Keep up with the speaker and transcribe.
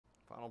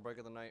Final break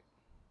of the night.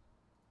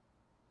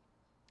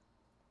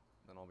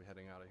 Then I'll be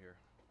heading out of here.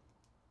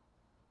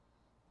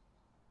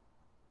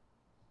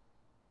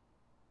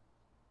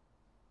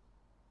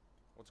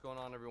 What's going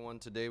on, everyone?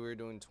 Today we're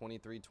doing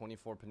 23-24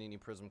 Panini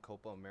Prizm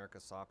COPA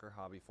America Soccer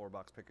Hobby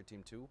 4-box Picker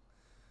Team 2.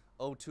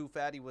 0-2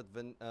 Fatty with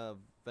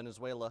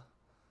Venezuela,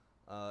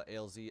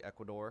 ALZ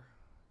Ecuador,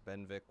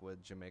 Benvic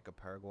with Jamaica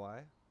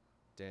Paraguay,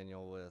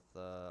 Daniel with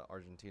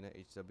Argentina,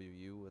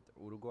 HWU with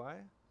Uruguay,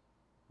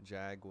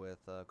 Jag with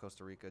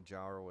Costa Rica,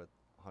 Jaur with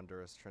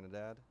Honduras,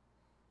 Trinidad,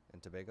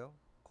 and Tobago,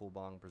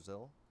 Coolbong,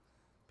 Brazil,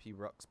 P.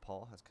 Rux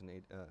Paul has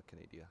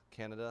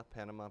Canada,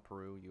 Panama,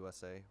 Peru,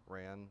 USA,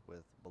 Ran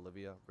with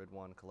Bolivia,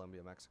 Ridwan,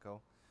 Colombia,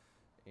 Mexico,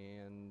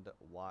 and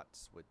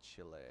Watts with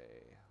Chile.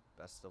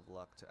 Best of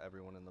luck to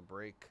everyone in the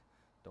break.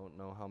 Don't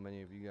know how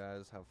many of you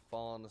guys have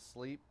fallen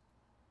asleep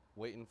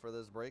waiting for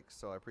this break,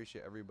 so I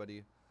appreciate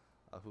everybody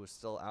who is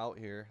still out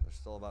here. There's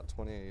still about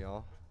 20 of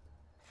y'all.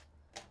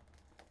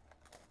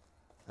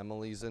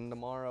 Emily's in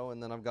tomorrow,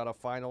 and then I've got a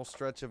final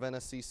stretch of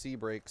NSCC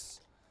breaks.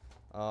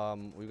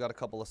 We've got a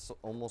couple of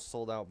almost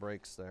sold out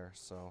breaks there,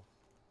 so.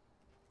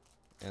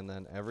 And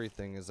then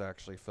everything is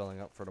actually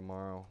filling up for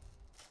tomorrow.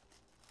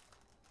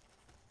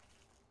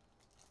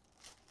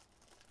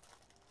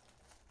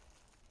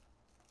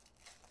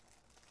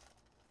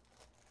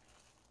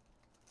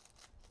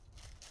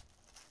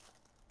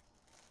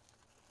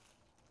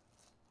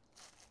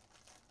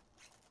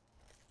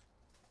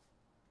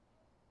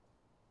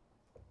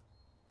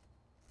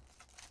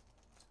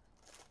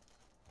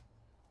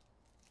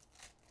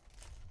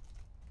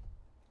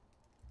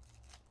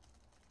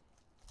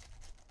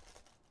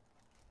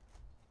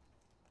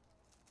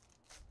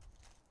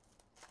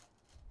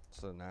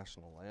 It's a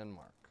national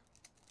landmark.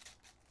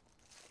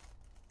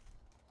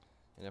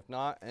 And if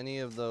not any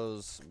of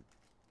those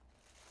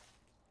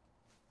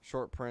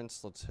short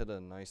prints, let's hit a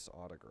nice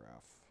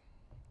autograph.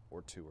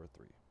 Or 2 or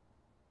 3.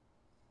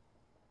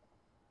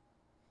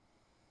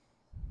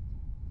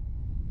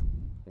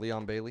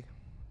 Leon Bailey,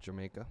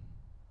 Jamaica.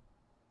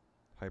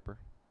 Hyper.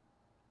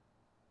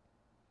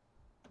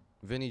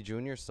 Vinny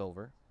Jr.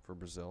 Silver for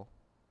Brazil.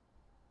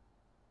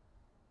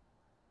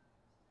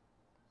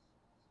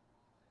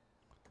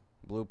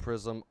 Blue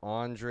Prizm,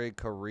 Andre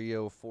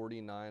Carrillo,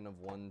 49 of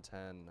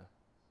 110.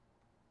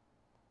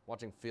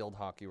 Watching field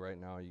hockey right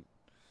now.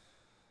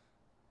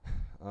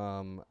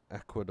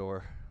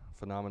 Ecuador,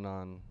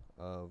 phenomenon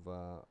of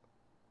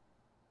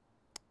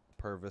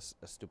Purvis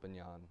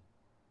Estupinian.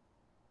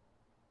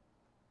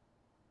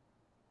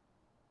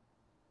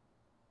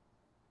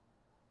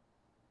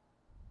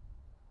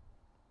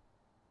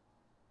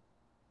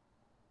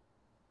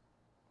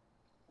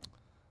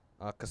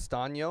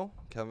 Castaño,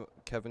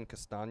 Kevin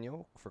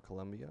Castaño for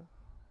Colombia.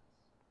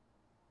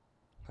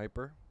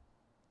 Hyper.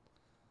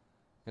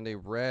 And a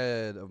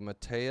red of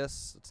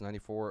Mateus. It's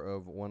 94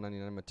 of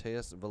 199.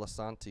 Mateus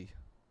Villasanti,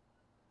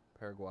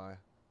 Paraguay.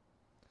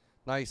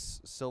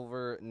 Nice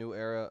silver new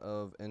era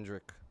of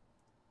Endrick.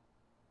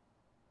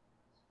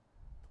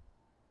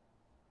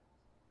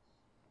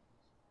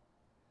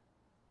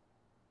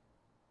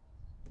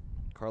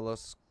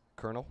 Carlos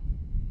Colonel,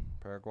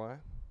 Paraguay.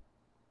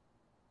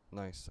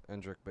 Nice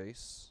Endrick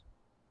base.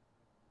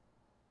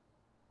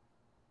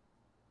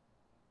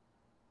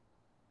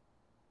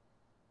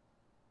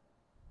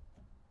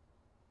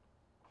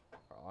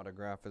 Our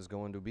autograph is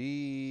going to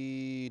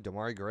be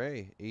Damari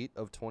Gray, 8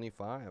 of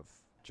 25,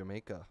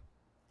 Jamaica.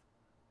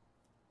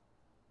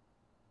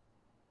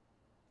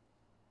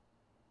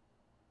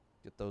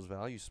 Get those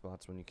value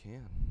spots when you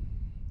can.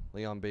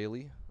 Leon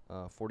Bailey,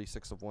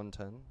 46 of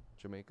 110,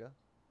 Jamaica.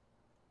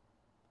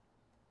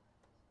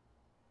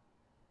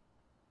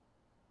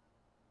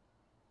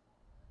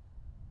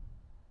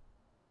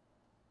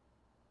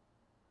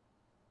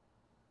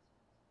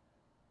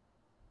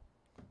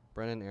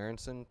 Brennan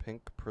Aronson,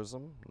 pink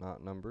Prizm,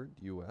 not numbered,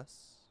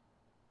 US.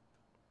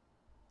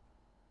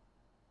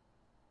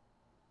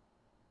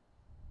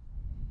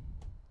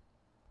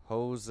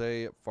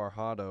 Jose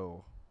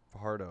Fajardo,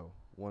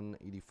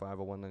 185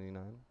 of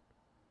 199,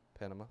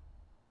 Panama.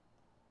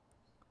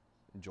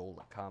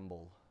 Joel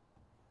Campbell.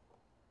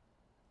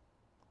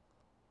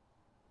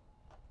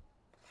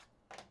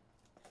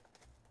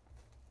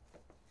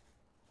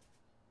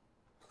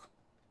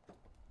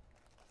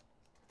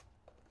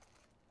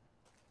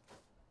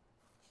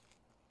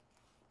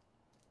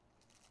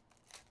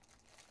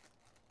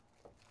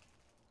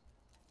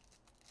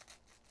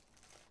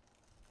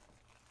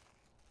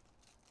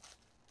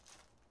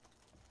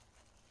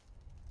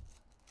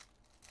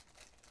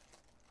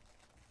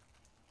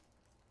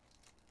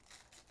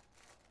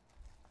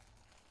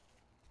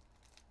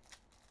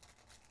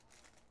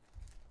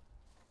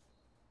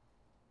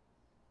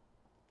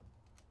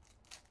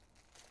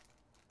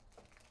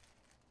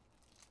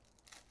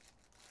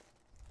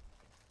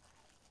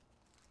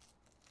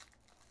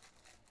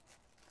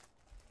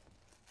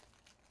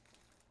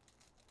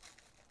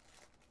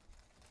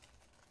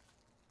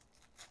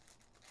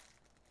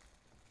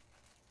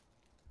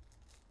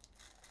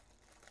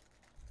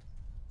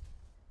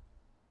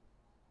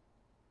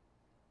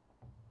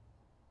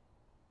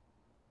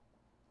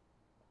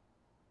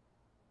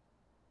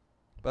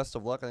 Best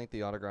of luck. I think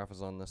the autograph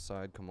is on this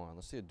side. Come on.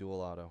 Let's see a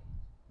dual auto.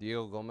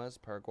 Diego Gomez,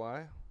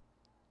 Paraguay.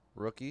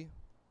 Rookie.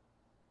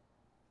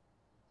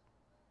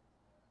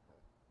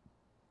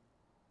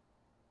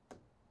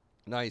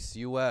 Nice.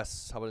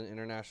 U.S. How about an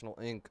international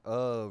ink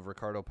of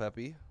Ricardo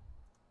Pepi?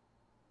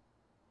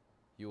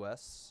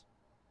 U.S.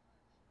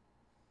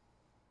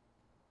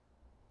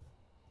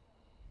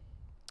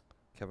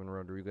 Kevin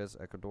Rodriguez,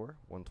 Ecuador.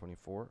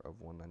 124 of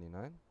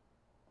 199.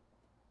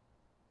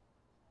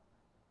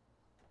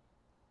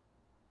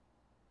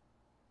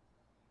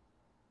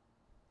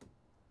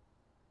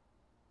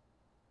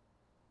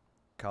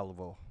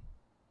 Calvo.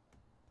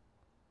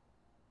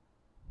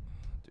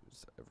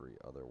 Dude's every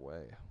other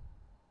way.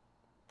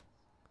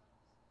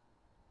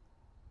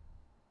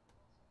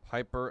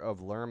 Hyper of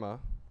Lerma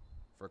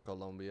for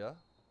Colombia.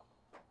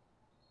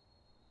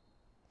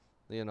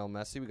 Lionel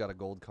Messi, we got a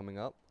gold coming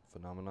up.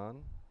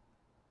 Phenomenon.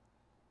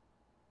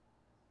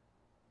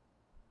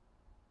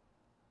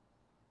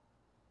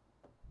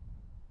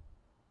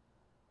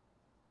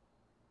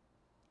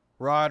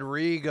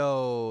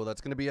 Rodrigo. That's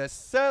going to be a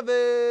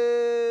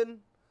 7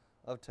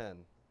 of 10.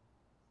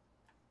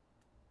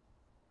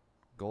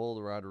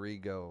 Gold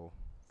Rodrigo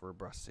for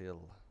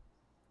Brazil.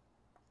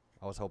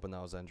 I was hoping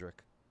that was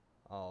Endrick.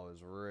 Oh, I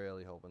was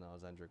really hoping that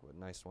was Endrick, but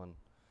nice one.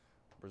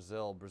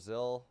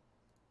 Brazil.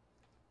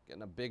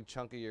 Getting a big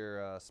chunk of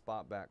your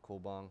spot back, Cool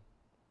Bong.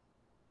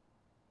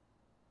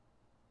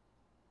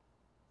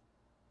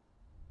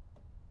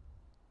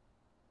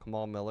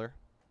 Kamal Miller,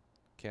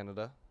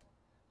 Canada.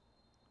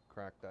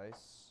 Cracked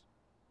ice.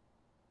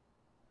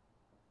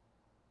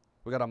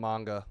 We got a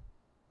manga.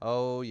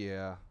 Oh,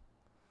 yeah.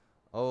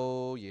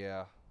 Oh,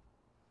 yeah.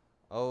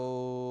 Oh.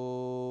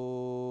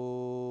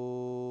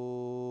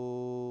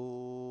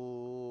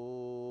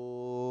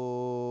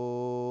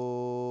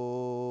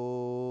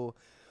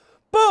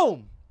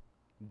 Boom!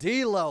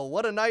 D-Lo,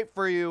 what a night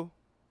for you.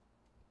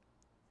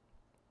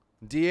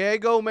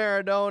 Diego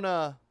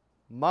Maradona.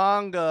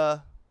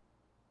 Manga.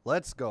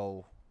 Let's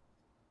go.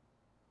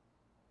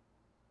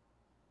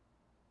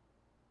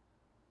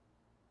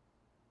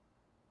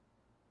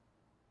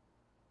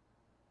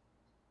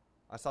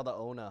 I saw the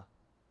Ona.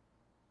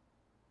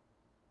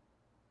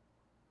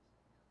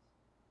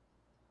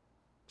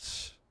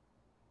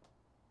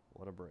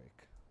 What a break.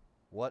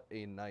 What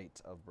a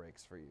night of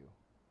breaks for you.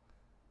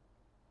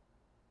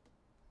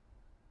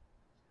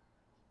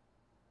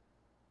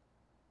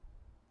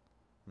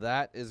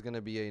 That is going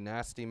to be a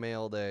nasty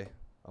mail day.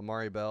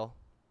 Amari Bell.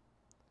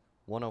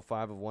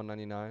 105 of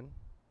 199.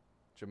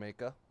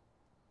 Jamaica.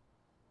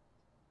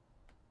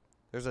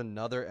 There's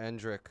another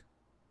Endrick.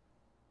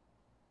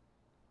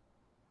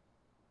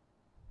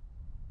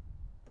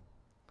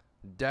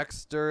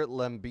 Dexter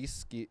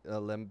Lembikisa.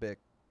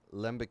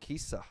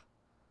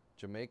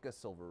 Jamaica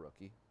silver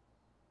rookie.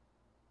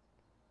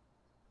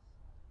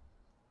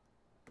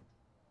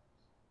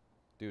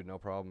 Dude, no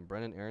problem.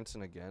 Brennan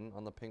Aronson again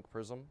on the pink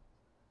Prizm.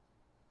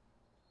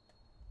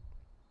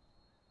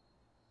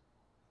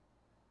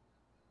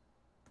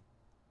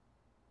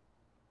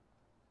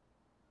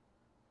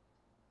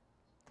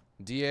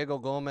 Diego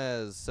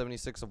Gomez,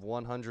 76 of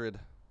 100.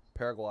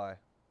 Paraguay.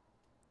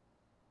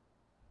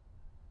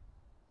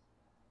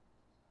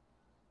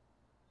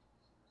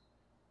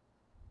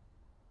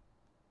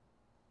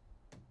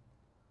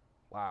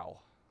 Wow.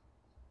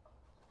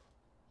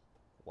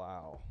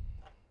 Wow.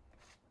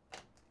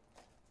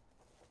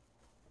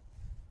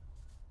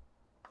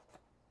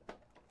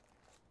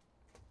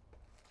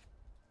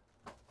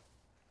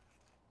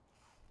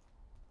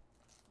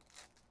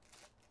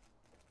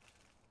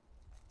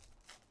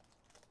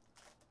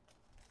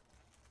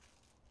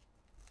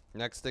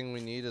 Next thing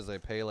we need is a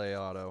Pele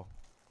auto.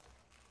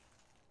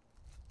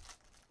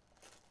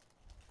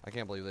 I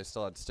can't believe they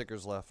still had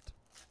stickers left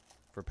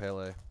for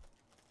Pele.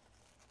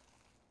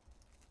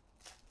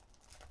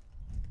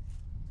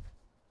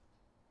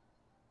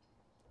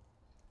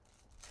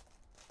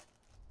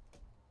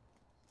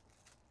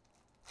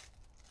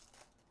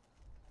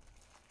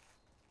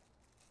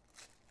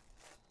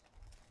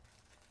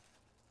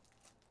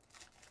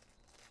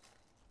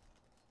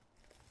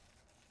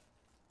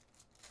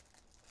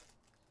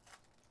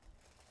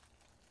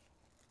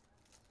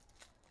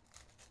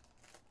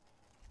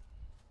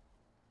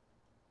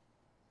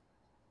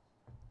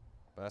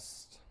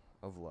 Best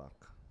of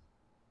luck.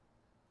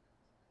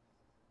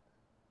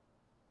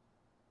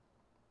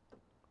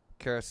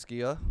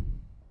 Carrasquilla,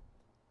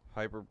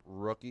 hyper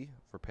rookie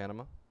for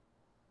Panama.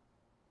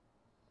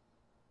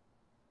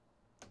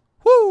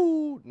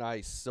 Woo!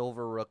 Nice.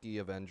 Silver rookie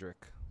of Endrick.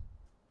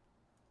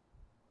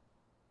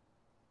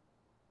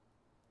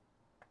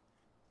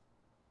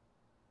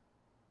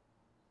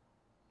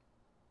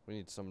 We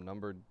need some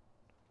numbered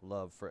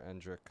love for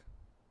Endrick.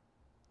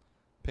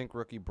 Pink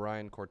rookie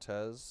Brian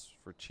Cortez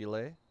for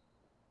Chile.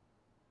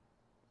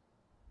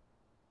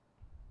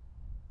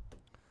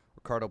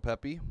 Ricardo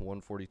Pepi,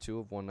 142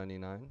 of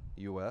 199,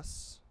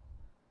 U.S.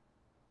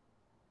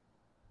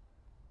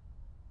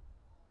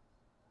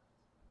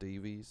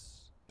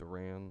 Davies,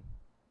 Duran.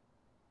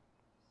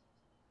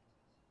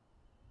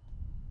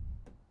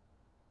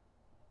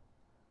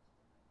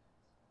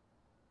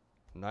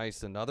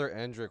 Nice. Another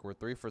Endrick. We're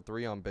 3 for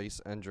 3 on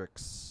base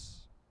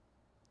Endricks.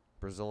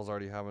 Brazil's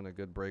already having a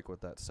good break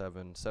with that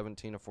 7.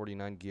 17 of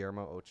 49,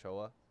 Guillermo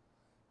Ochoa.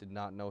 Did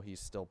not know he's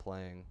still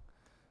playing.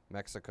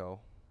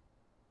 Mexico.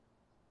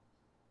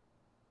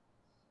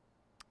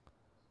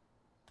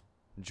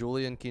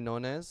 Julian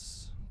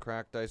Quinones.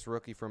 Cracked ice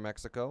rookie for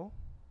Mexico.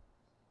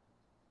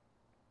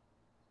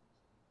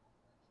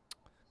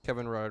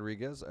 Kevin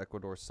Rodriguez,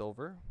 Ecuador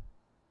silver.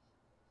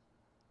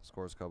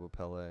 Scores Cabo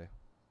Pele.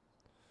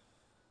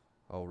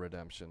 Oh,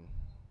 redemption.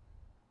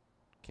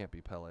 Can't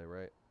be Pele,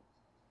 right?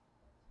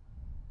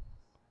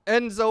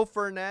 Enzo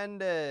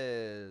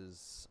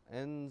Fernandez.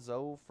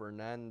 Enzo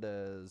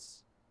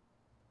Fernandez.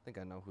 I think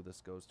I know who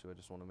this goes to. I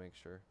just want to make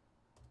sure.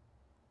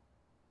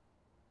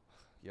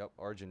 Yep,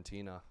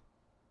 Argentina.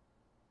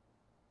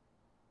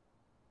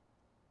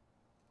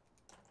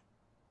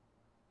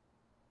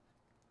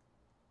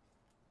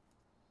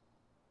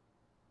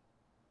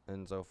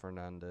 Enzo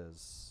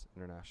Fernandez,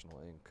 International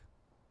Inc.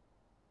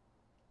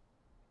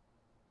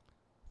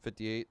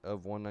 58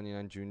 of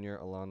 199 Junior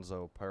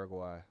Alonso,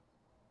 Paraguay.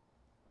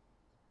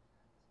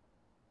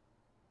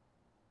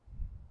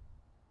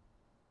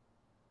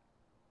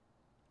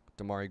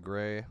 Damari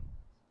Gray.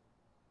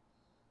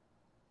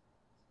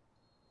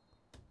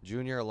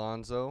 Junior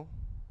Alonso,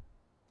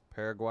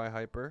 Paraguay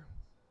Hyper.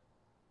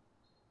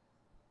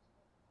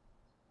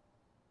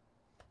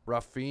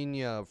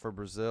 Rafinha for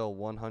Brazil,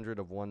 100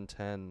 of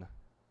 110.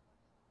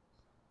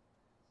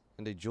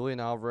 And a Julian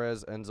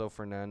Alvarez, Enzo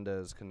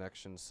Fernandez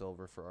connection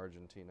silver for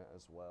Argentina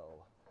as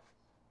well.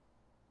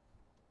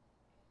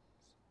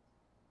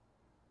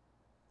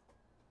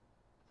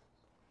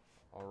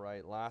 All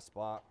right, last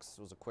box.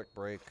 It was a quick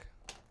break.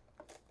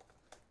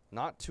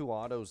 Not 2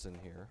 autos in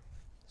here,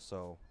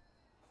 so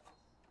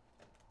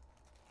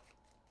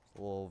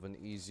a little of an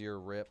easier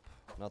rip.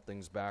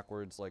 Nothing's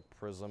backwards like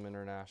Prizm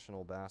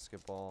International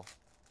Basketball.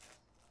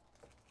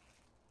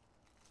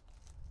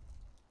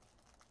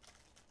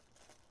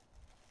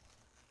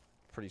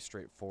 Pretty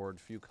straightforward,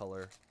 few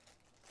color.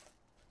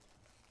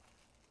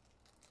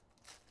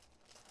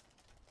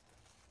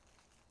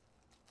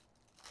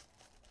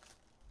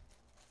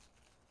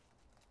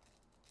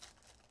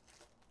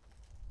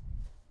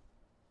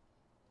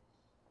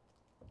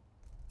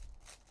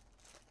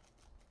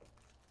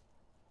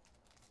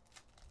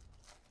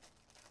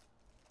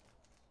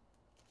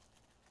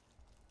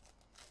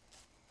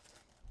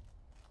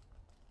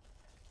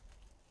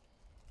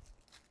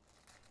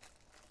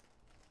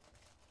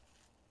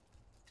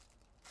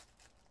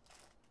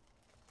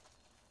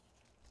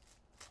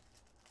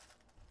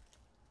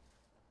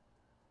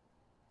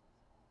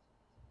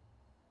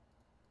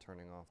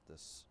 Turning off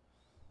this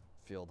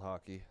field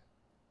hockey.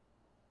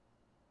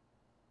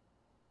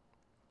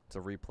 It's a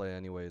replay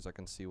anyways. I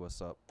can see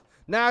what's up.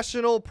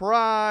 National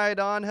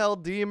Pride, Angel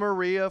Di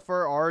Maria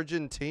for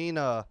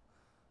Argentina.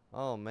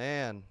 Oh,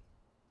 man.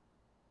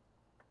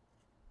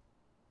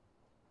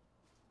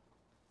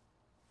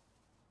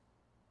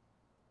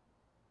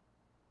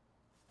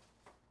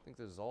 I think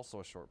this is also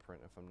a short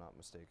print if I'm not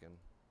mistaken.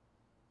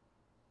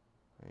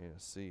 I need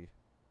to see.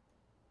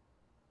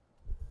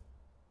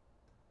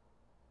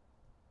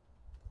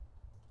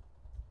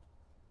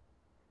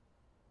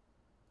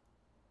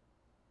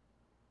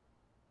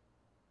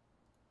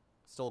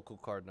 Still a cool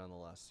card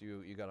nonetheless.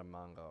 You got a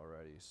manga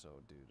already, so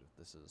dude,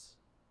 this is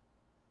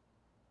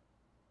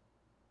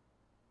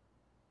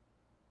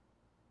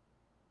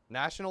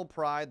National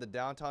Pride, the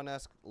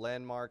downtown-esque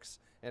landmarks,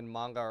 and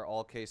manga are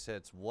all case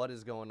hits. What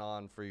is going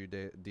on for you,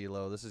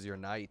 D-Lo? This is your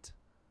night.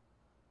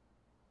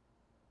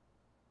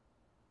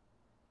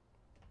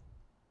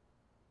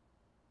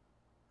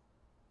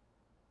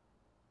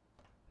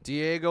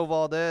 Diego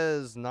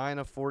Valdez, 9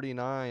 of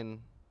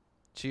 49.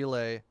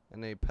 Chile,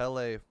 and a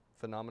Pele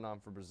phenomenon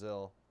for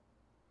Brazil.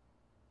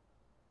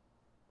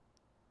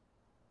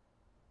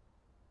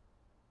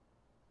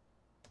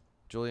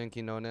 Julian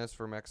Quinones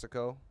for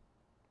Mexico.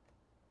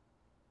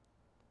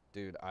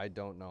 Dude, I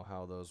don't know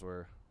how those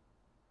were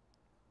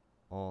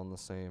all in the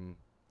same.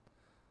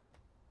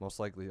 Most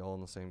likely all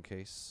in the same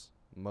case.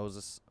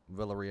 Moses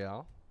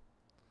Villarreal.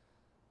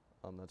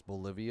 That's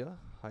Bolivia.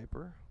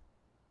 Hyper.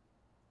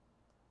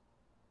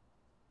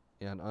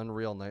 Yeah, an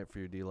unreal night for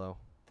you, D-Lo.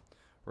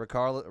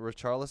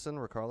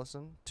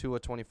 Richarlison, 2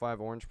 of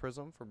 25 orange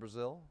Prizm for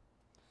Brazil.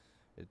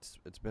 It's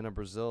been a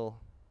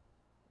Brazil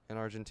and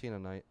Argentina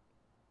night.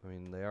 I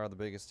mean, they are the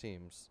biggest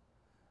teams,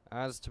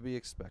 as to be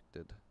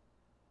expected.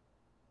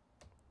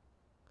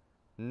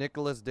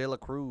 Nicolas de la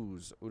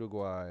Cruz,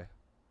 Uruguay.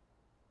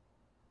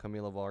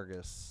 Camila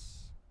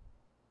Vargas.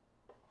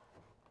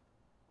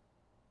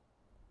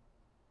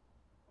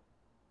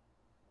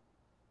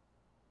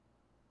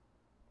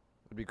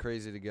 It'd be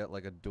crazy to get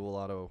like a dual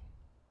auto,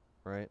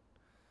 right?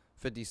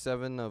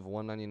 57 of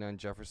 199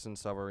 Jefferson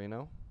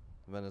Savarino,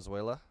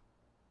 Venezuela.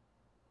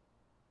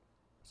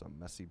 There's a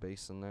messy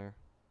base in there.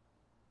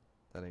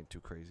 That ain't too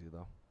crazy,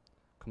 though.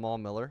 Kamal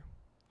Miller,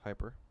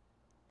 Hyper.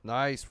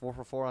 Nice, 4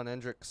 for 4 on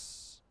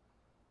Hendricks.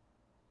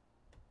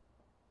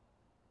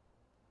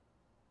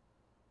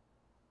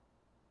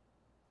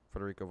 For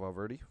Federico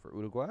Valverde for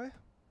Uruguay.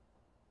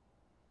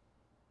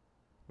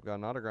 We got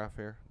an autograph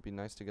here. It'd be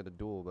nice to get a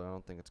duel, but I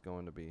don't think it's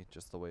going to be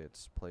just the way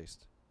it's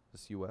placed.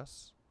 This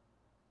U.S.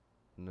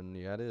 And then,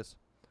 yeah, it is.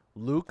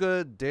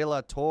 Luca De La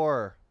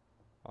Torre.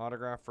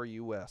 Autograph for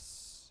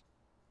U.S.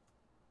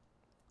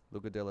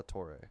 Luca De La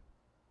Torre.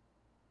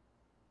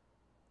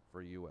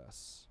 For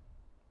U.S.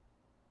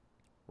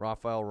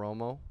 Rafael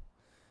Romo.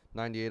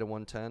 98 of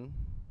 110.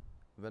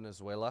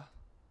 Venezuela.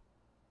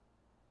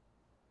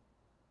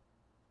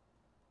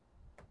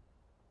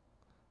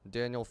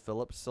 Daniel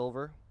Phillips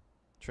Silver.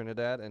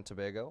 Trinidad and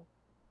Tobago.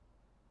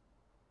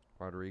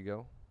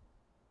 Rodrigo.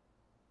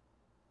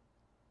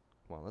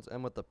 Come on, let's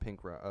end with the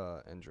pink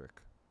Endrick.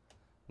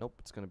 Nope,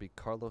 it's going to be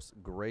Carlos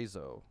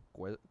Gruezo.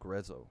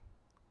 Guezo.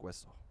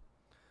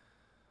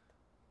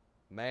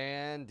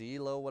 Man,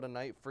 D-Lo, what a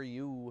night for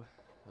you.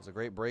 It was a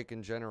great break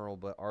in general,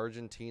 but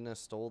Argentina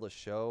stole the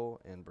show,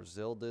 and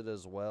Brazil did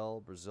as well.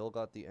 Brazil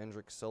got the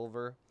Endrick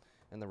Silver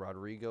and the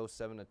Rodrigo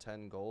 7 of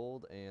 10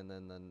 gold, and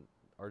then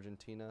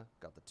Argentina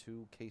got the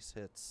 2 case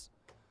hits.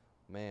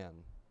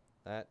 Man,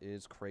 that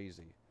is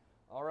crazy.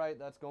 All right,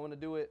 that's going to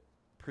do it.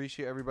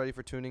 Appreciate everybody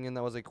for tuning in.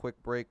 That was a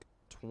quick break.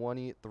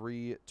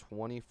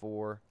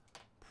 23-24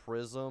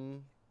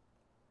 Prizm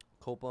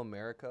Copa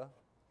America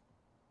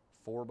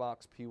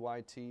 4-box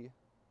PYT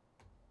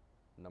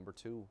number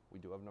 2. We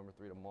do have number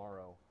 3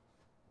 tomorrow.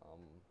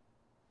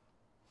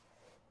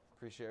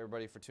 Appreciate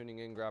everybody for tuning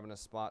in, grabbing a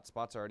spot.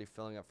 Spots are already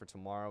filling up for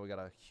tomorrow. We got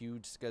a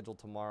huge schedule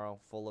tomorrow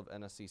full of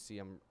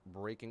NSCC. I'm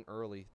breaking early